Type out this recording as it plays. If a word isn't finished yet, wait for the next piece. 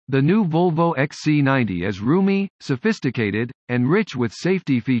The new Volvo XC90 is roomy, sophisticated, and rich with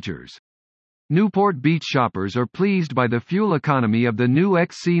safety features. Newport Beach shoppers are pleased by the fuel economy of the new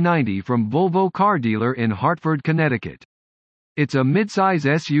XC90 from Volvo car dealer in Hartford, Connecticut. It's a midsize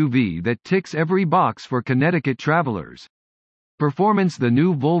SUV that ticks every box for Connecticut travelers. Performance: the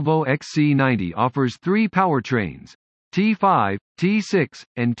new Volvo XC90 offers 3 powertrains: T5, T6,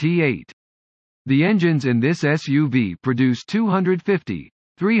 and T8. The engines in this SUV produce 250,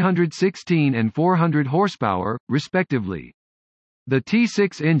 316 and 400 horsepower, respectively. The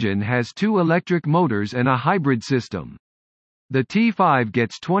T6 engine has 2 electric motors and a hybrid system. The T5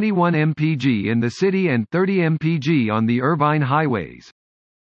 gets 21 mpg in the city and 30 mpg on the Irvine highways.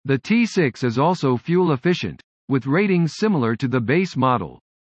 The T6 is also fuel efficient, with ratings similar to the base model.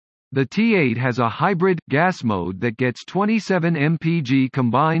 The T8 has a hybrid, gas mode that gets 27 mpg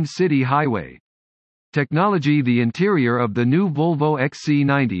combined city highway technology. The interior of the new Volvo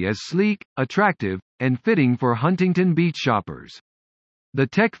XC90 is sleek, attractive, and fitting for Huntington Beach shoppers. The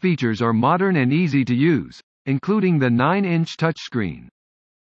tech features are modern and easy to use, including the 9-inch touchscreen.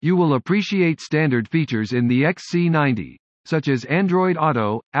 You will appreciate standard features in the XC90, such as Android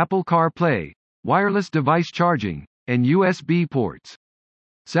Auto, Apple CarPlay, wireless device charging, and USB ports.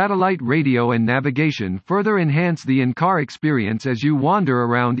 Satellite radio and navigation further enhance the in-car experience as you wander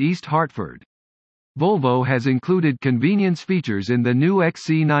around East Hartford. Volvo has included convenience features in the new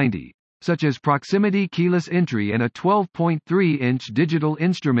XC90, such as proximity keyless entry and a 12.3-inch digital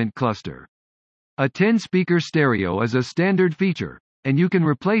instrument cluster. A 10-speaker stereo is a standard feature, and you can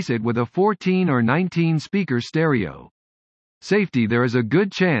replace it with a 14 or 19-speaker stereo. Safety: there is a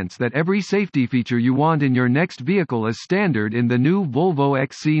good chance that every safety feature you want in your next vehicle is standard in the new Volvo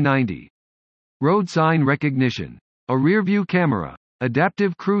XC90. Road sign recognition, a rear-view camera,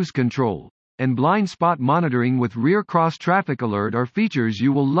 adaptive cruise control, and blind spot monitoring with rear cross-traffic alert are features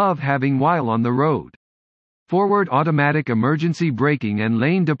you will love having while on the road. Forward automatic emergency braking and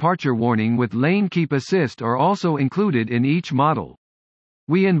lane departure warning with lane keep assist are also included in each model.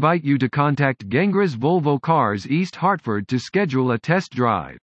 We invite you to contact Gengra's Volvo Cars East Hartford to schedule a test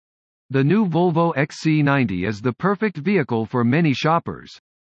drive. The new Volvo XC90 is the perfect vehicle for many shoppers.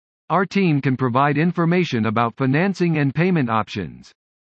 Our team can provide information about financing and payment options.